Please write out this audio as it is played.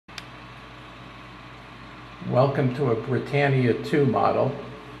Welcome to a Britannia 2 model.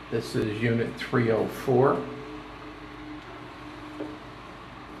 This is unit 304.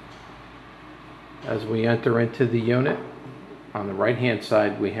 As we enter into the unit, on the right hand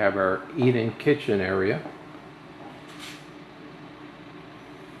side we have our eat-in kitchen area.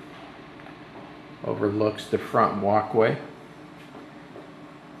 Overlooks the front walkway.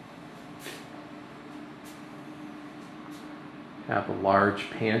 Have a large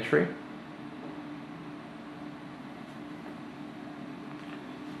pantry.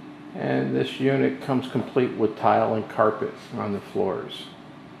 And this unit comes complete with tile and carpet on the floors.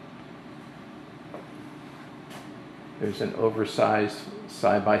 There's an oversized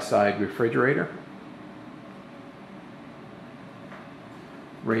side-by-side refrigerator.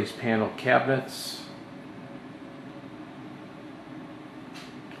 Raised panel cabinets.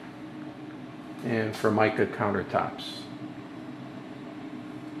 And Formica countertops.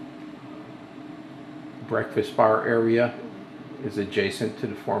 Breakfast bar area is adjacent to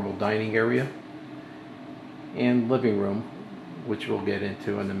the formal dining area and living room, which we'll get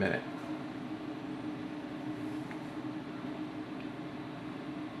into in a minute.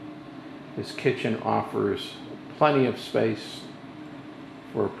 This kitchen offers plenty of space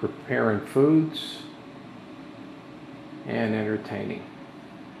for preparing foods and entertaining.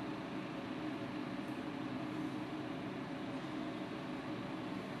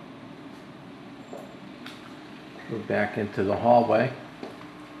 Move back into the hallway,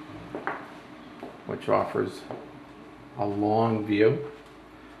 which offers a long view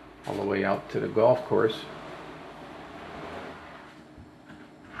all the way out to the golf course.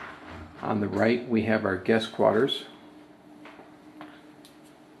 On the right we have our guest quarters.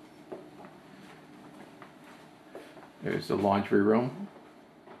 There's the laundry room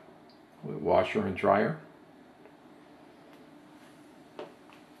with washer and dryer.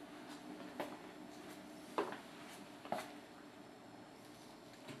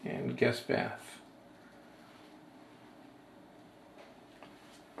 And guest bath.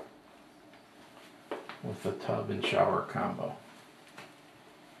 With a tub and shower combo.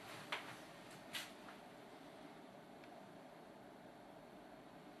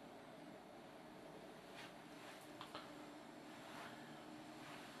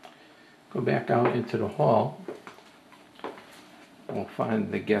 Go back out into the hall. We'll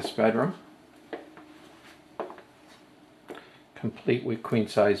find the guest bedroom, complete with queen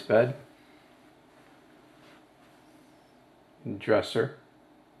size bed, dresser,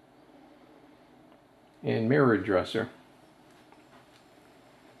 and mirror dresser,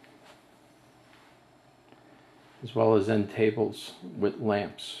 as well as end tables with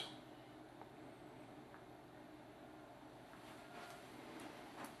lamps.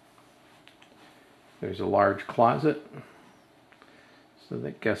 There's a large closet so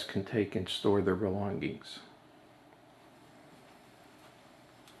that guests can take and store their belongings.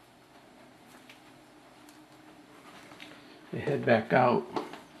 To head back out,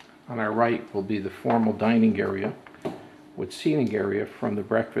 on our right will be the formal dining area with seating area from the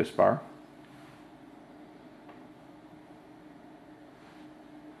breakfast bar.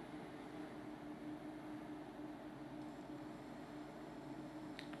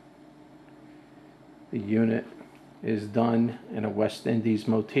 The unit is done in a West Indies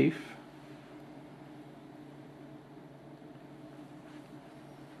motif.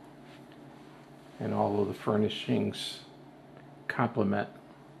 And all of the furnishings complement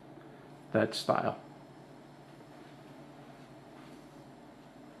that style.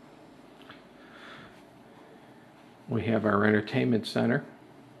 We have our entertainment center.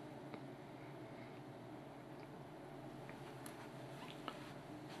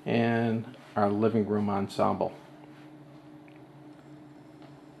 And our living room ensemble.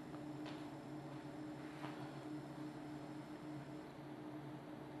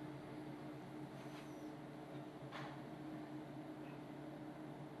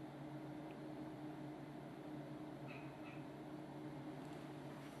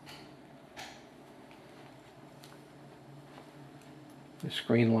 The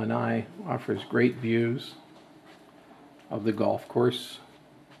screen lanai offers great views of the golf course,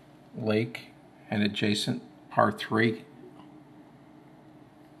 lake, and adjacent par 3.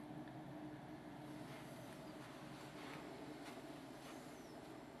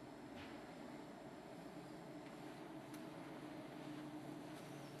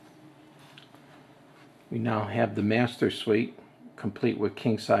 We now have the master suite, complete with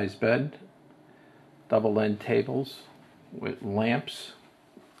king-size bed, double end tables with lamps,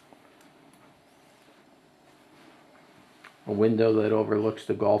 a window that overlooks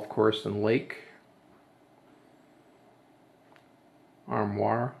the golf course and lake,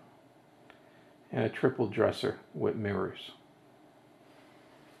 armoire, and a triple dresser with mirrors.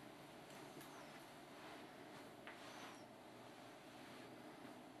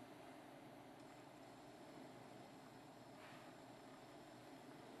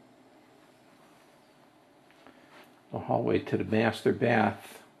 The hallway to the master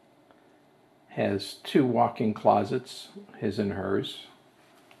bath has 2 walk-in closets, his and hers.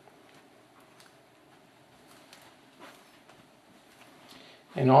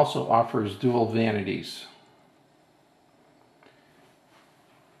 And also offers dual vanities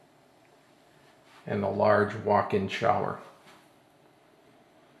and a large walk-in shower.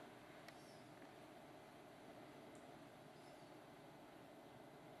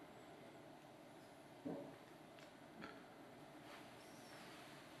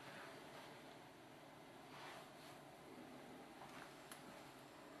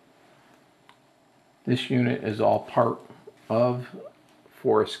 This unit is all part of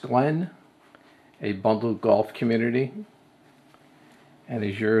Forest Glen, a bundled golf community, and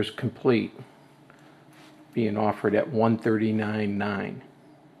is yours complete, being offered at $139,900.